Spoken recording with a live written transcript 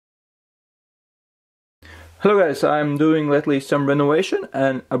Hello guys, I'm doing lately some renovation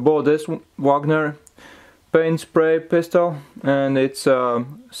and I bought this Wagner paint spray pistol, and it's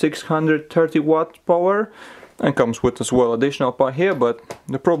 630 watt power and comes with as well additional power here, but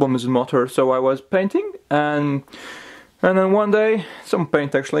the problem is the motor. So I was painting and then one day some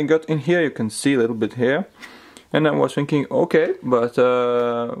paint actually got in here. You can see a little bit here, and I was thinking, okay, but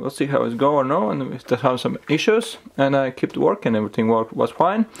we'll see how it's going now, and it has some issues, and I kept working, everything was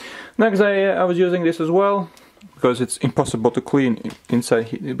fine. Next day I was using this as well, because it's impossible to clean inside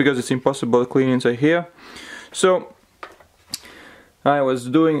here, so I was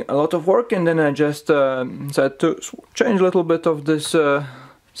doing a lot of work, and then I just decided to change a little bit of this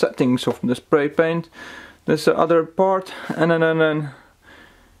settings of the spray paint, this other part, and then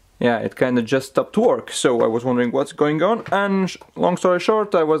yeah, it kind of just stopped to work. So I was wondering what's going on, and long story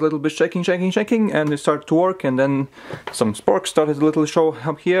short, I was a little bit shaking, and it started to work, and then some sparks started a little show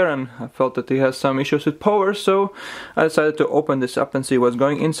up here, and I felt that it has some issues with power, so I decided to open this up and see what's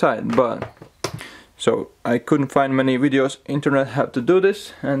going inside. So I couldn't find many videos internet how to do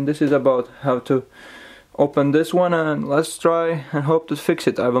this, and this is about how to open this one, and let's try and hope to fix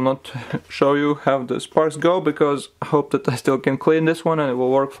it. I will not show you how the sparks go, because I hope that I still can clean this one and it will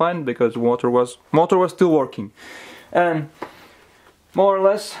work fine, because the motor was still working. And more or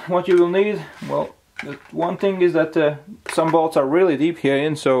less what you will need, well, the one thing is that some bolts are really deep here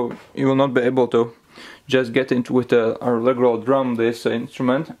in, so you will not be able to just get into with our regular drum this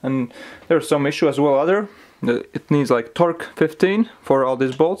instrument. And there's some issue as well it needs like torque 15 for all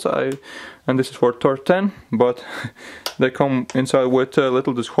these bolts, and this is for torque 10, but they come inside with a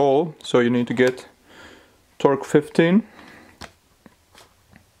little this hole, so you need to get torque 15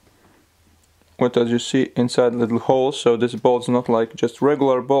 with, as you see, inside little holes. So this bolt's not like just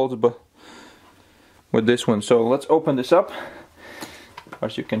regular bolts, but with this one. So let's open this up.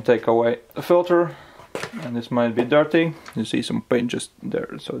 First you can take away the filter, and this might be dirty, you see some paint just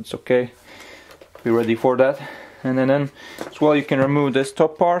there, so it's okay, be ready for that. And then as well you can remove this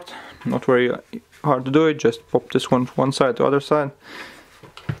top part, not very hard to do it, just pop this one side to other side.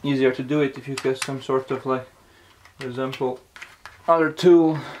 Easier to do it if you get some sort of, like, for example, other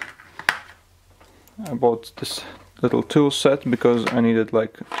tool. I bought this little tool set because I needed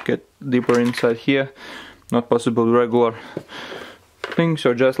like to get deeper inside here, not possible with regular thing.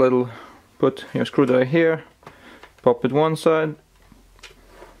 So just put your screwdriver here, pop it one side,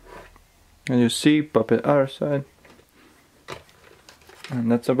 and you see, pop it other side,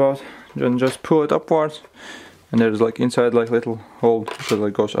 and that's about. Then just pull it upwards, and there's like inside like little hole that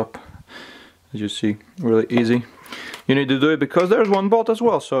like goes up, as you see, really easy. You need to do it because there's one bolt as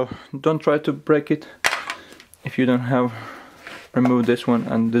well, so don't try to break it if you don't have removed this one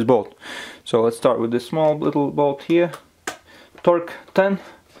and this bolt. So let's start with this small little bolt here, torque 10.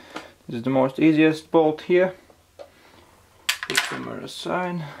 This is the most easiest bolt here. Put them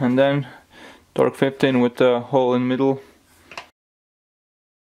aside, and then torque 15 with the hole in the middle.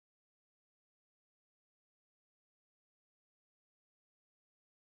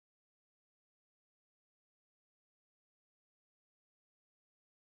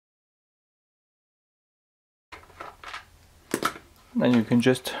 Then you can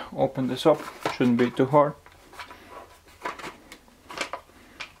just open this up, shouldn't be too hard.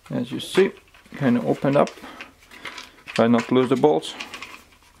 As you see, kind of open up, try not to lose the bolts.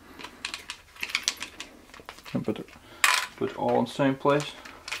 And put all in the same place.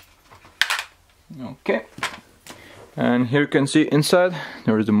 Okay, and here you can see inside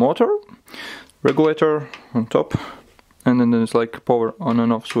there is the motor, regulator on top, and then there's like a power on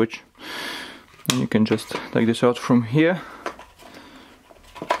and off switch. And you can just take this out from here,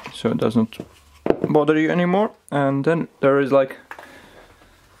 so it doesn't bother you anymore. And then there is like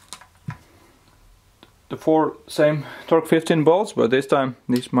the 4 same torque 15 bolts, but this time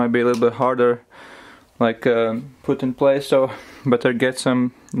this might be a little bit harder, like put in place, so better get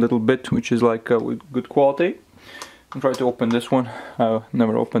some little bit which is like with good quality. And try to open this one. I've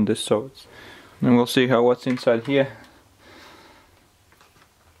never opened this, so and we'll see what's inside here.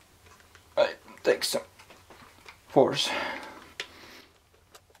 I take some force.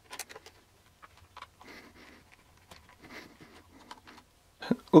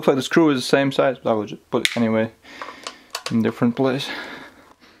 Looks like the screw is the same size, but I will just put it anyway in a different place.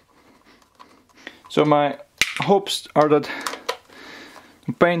 So my hopes are that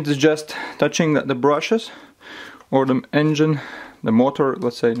the paint is just touching the brushes or the engine, the motor,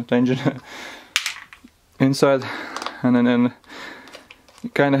 let's say, not engine, inside, and then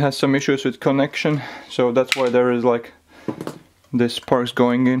it kind of has some issues with connection, so that's why there is like this sparks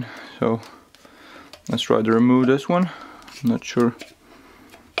going in. So let's try to remove this one. I'm not sure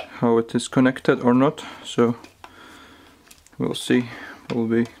how it is connected or not, so we'll see.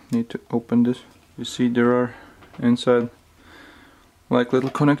 Probably need to open this. You see there are inside like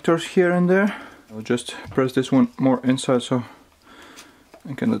little connectors here and there. I'll just press this one more inside so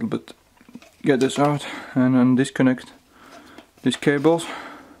I can a little bit get this out and then disconnect these cables.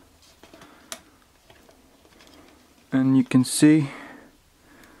 And you can see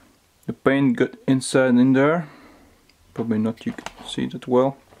the paint got inside in there. Probably not, you can see that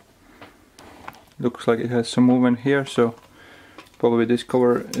well. Looks like it has some movement here, so probably this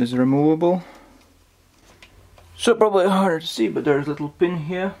cover is removable. So probably harder to see, but there's a little pin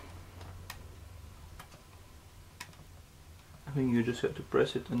here. I think you just have to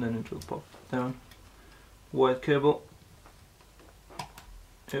press it and then it will pop down. White cable.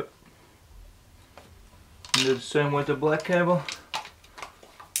 Yep. And do the same with the black cable.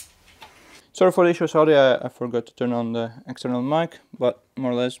 Sorry for the issues, audio. I forgot to turn on the external mic, but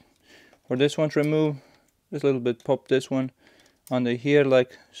more or less for this one to remove, just a little bit pop this one under here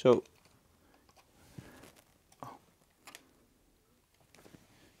like so.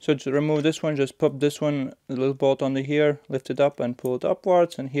 So to remove this one, just pop this one, the little bolt under here, lift it up and pull it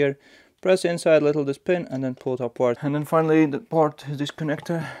upwards, and here press inside little this pin and then pull it upward. And then finally the part is this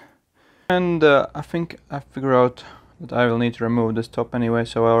connector. And I think I figured out that I will need to remove this top anyway,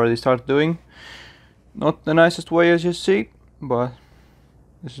 so I already started doing. Not the nicest way as you see, but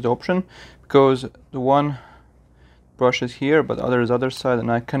this is the option, because the one brush is here but other is other side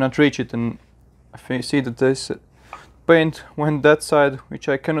and I cannot reach it, and I see that this paint went that side which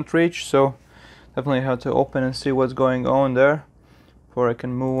I cannot reach, so definitely have to open and see what's going on there before I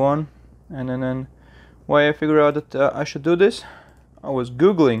can move on. And then why I figured out that I should do this, I was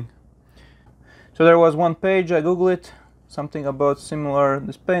googling. So there was one page, I googled it, something about similar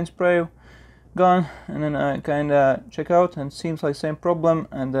this paint spray gun, and then I kinda check out and seems like same problem,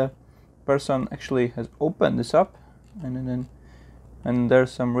 and the person actually has opened this up, and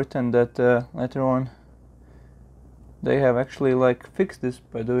there's some written that later on they have actually like fixed this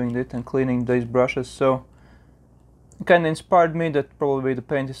by doing it and cleaning these brushes. So it kind of inspired me that probably the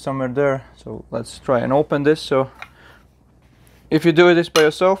paint is somewhere there, so let's try and open this. So if you do this by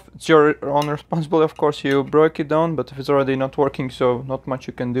yourself, it's your own responsibility, of course. You break it down, but if it's already not working, so not much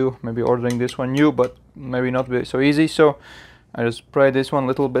you can do. Maybe ordering this one new, but maybe not be so easy. So I just spray this one a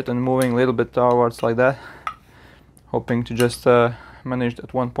little bit and moving a little bit towards like that, hoping to just manage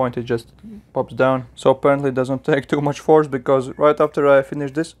at one point it just pops down. So apparently it doesn't take too much force, because right after I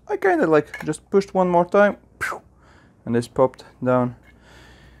finished this I kind of like just pushed one more time and this popped down.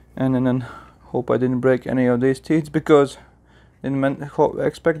 And then hope I didn't break any of these teeth, because didn't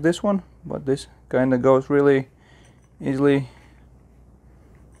expect this one, but this kind of goes really easily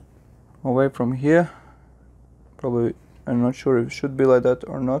away from here. Probably, I'm not sure if it should be like that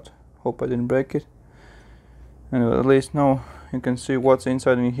or not. Hope I didn't break it. Anyway, at least now you can see what's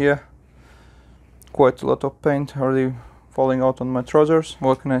inside in here. Quite a lot of paint already falling out on my trousers.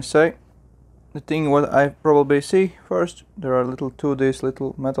 What can I say? The thing what I probably see first, there are these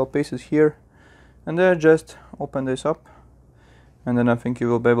little metal pieces here, and then just open this up, and then I think you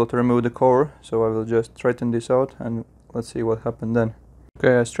will be able to remove the cover. So I will just straighten this out and let's see what happened then.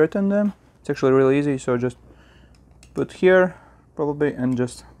 Okay, I straightened them. It's actually really easy, so just put here probably and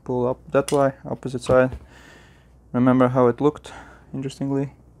just pull up that way, opposite side. Remember how it looked,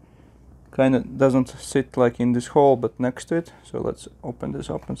 interestingly. Kind of doesn't sit like in this hole, but next to it. So let's open this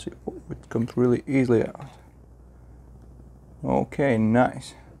up and see. Oh, it comes really easily out. Okay,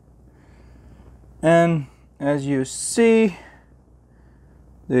 nice. And as you see,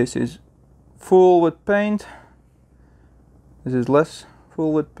 this is full with paint. This is less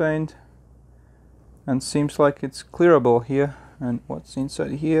full with paint. And seems like it's clearable here. And what's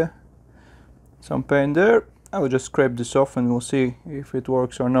inside here? Some paint there. I will just scrape this off and we'll see if it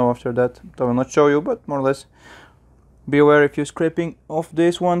works or no after that. I will not show you, but more or less be aware if you're scraping off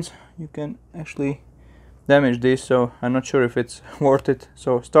these ones, you can actually damage this, so I'm not sure if it's worth it.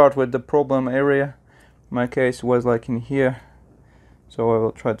 So start with the problem area. My case was like in here, so I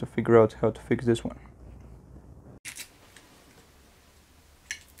will try to figure out how to fix this one.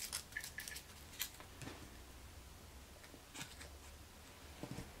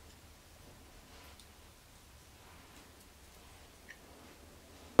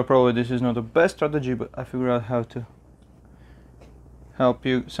 Probably this is not the best strategy, but I figured out how to help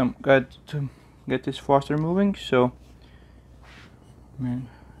you, some guide to get this faster moving. So man,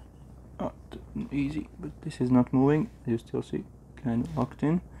 oh, easy, but this is not moving. You still see kind of locked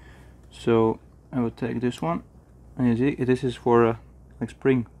in. So I will take this one, and you see this is for like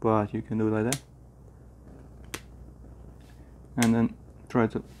spring, but you can do it like that, and then try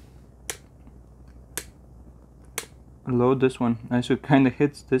to load this one. I should kind of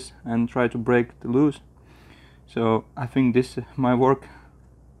hit this and try to break the loose. So I think this might work.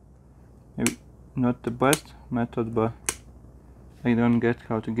 Maybe not the best method, but I don't get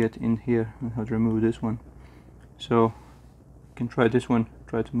how to get in here and how to remove this one. So I can try this one,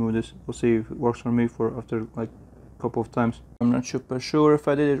 try to move this. We'll see if it works for me for after like a couple of times. I'm not super sure if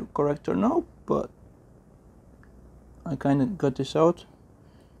I did it correct or no, but I kind of got this out,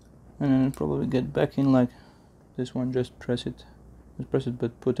 and then probably get back in like this one. Just press it,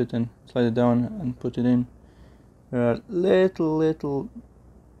 but put it and slide it down and put it in. There are little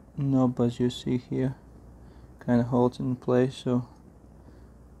knob, as you see here, kind of holds in place. So,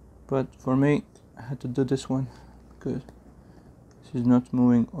 but for me, I had to do this one because this is not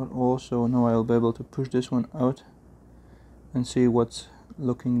moving at all. So now I'll be able to push this one out and see what's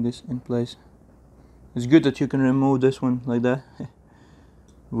locking this in place. It's good that you can remove this one like that.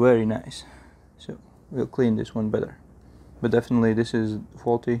 Very nice. So we'll clean this one better, but definitely this is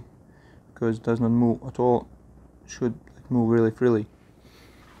faulty because it does not move at all. It should move really freely.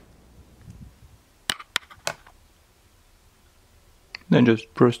 Then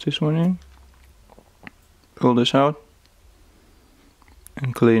just press this one in, pull this out,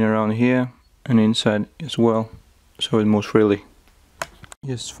 and clean around here and inside as well, so it moves freely.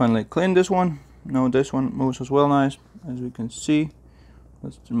 Just finally clean this one. Now this one moves as well nice, as we can see.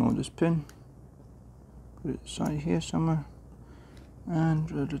 Let's remove this pin, put it aside here somewhere, and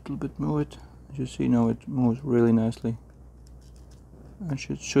a little bit move it. As you see now it moves really nicely. And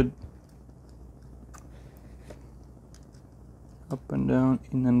should up and down,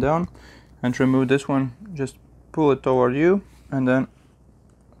 in and down. And to remove this one, just pull it toward you and then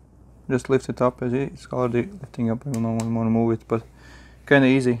just lift it up. As it's already lifting up. I don't want to move it, but kind of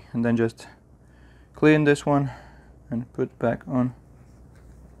easy. And then just clean this one and put back on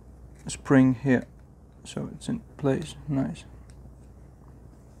a spring here, so it's in place, nice.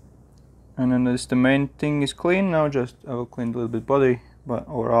 And then the main thing is clean. Now just I will clean a little bit body, but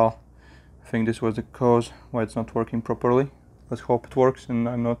overall I think this was the cause why it's not working properly. Let's hope it works and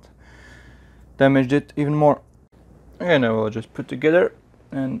I'm not damaged it even more. Again, I will just put together,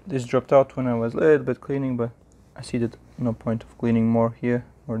 and this dropped out when I was a little bit cleaning, but I see that no point of cleaning more here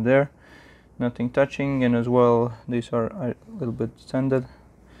or there. Nothing touching, and as well these are a little bit sanded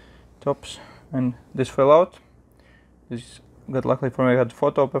tops, and this fell out. This got, luckily for me, I had the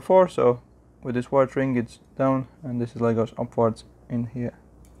photo before, so with this wire ring it's down, and this is like goes upwards in here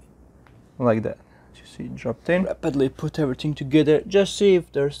like that. As you see, it dropped in. Rapidly put everything together, just see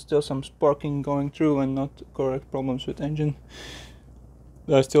if there's still some sparking going through and not correct problems with engine.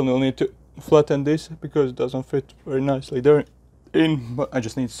 I still need to flatten this because it doesn't fit very nicely there in, but I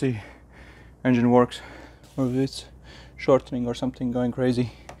just need to see engine works, or if it's shortening or something going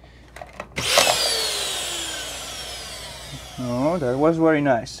crazy. Oh, that was very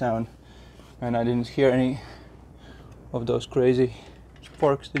nice sound, and I didn't hear any of those crazy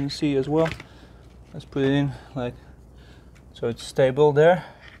sparks. Didn't see as well. Let's put it in like so it's stable there,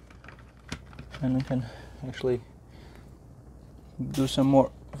 and we can actually do some more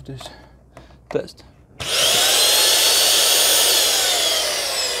of this test.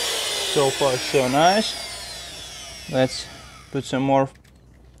 So far so nice. Let's put some more.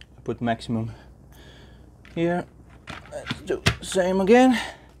 Put maximum here. Let's do the same again,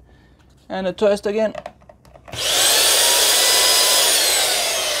 and a twist again.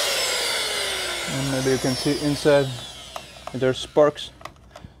 And maybe you can see inside there's sparks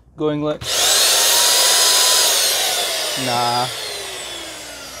going like. Nah.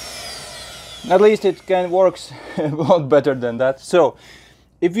 At least it works a lot better than that. So,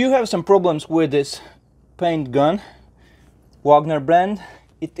 if you have some problems with this paint gun, Wagner brand,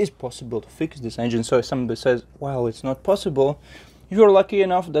 it is possible to fix this engine. So if somebody says, well, it's not possible, if you're lucky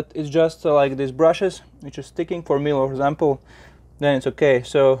enough that it's just like these brushes which are sticking, for me for example, then it's okay.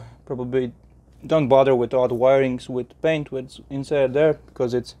 So probably don't bother with all the wirings with paint what's inside there,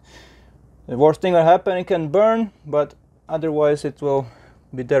 because it's the worst thing that happen. It can burn, but otherwise it will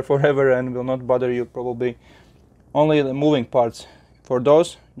be there forever and will not bother you. Probably only the moving parts. For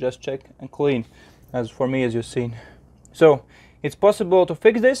those, just check and clean, as for me, as you've seen. So it's possible to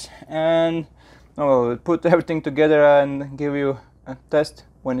fix this, and I'll put everything together and give you a test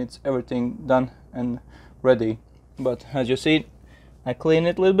when it's everything done and ready. But as you see, I clean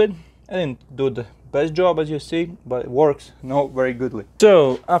it a little bit. I didn't do the best job, as you see, but it works very goodly.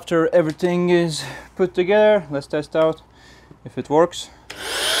 So after everything is put together, let's test out if it works.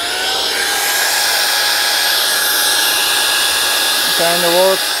 Kind of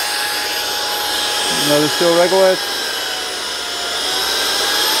works. Now it's still regulate.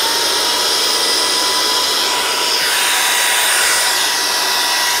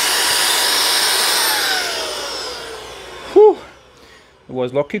 it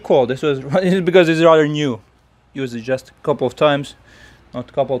was lucky call. This was because it's rather new. Used it just a couple of times, not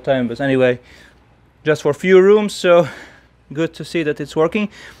a couple of times, but anyway, just for few rooms. So good to see that it's working.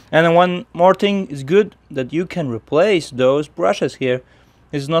 And then one more thing is good, that you can replace those brushes here.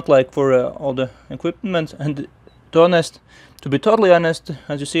 It's not like for all the equipment. And to be totally honest,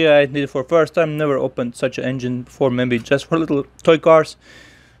 as you see, I did it for first time. Never opened such an engine before, maybe just for little toy cars.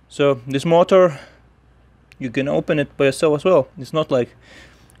 So this motor, you can open it by yourself as well. It's not like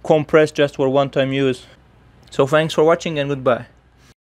compressed just for one-time use. So thanks for watching and goodbye.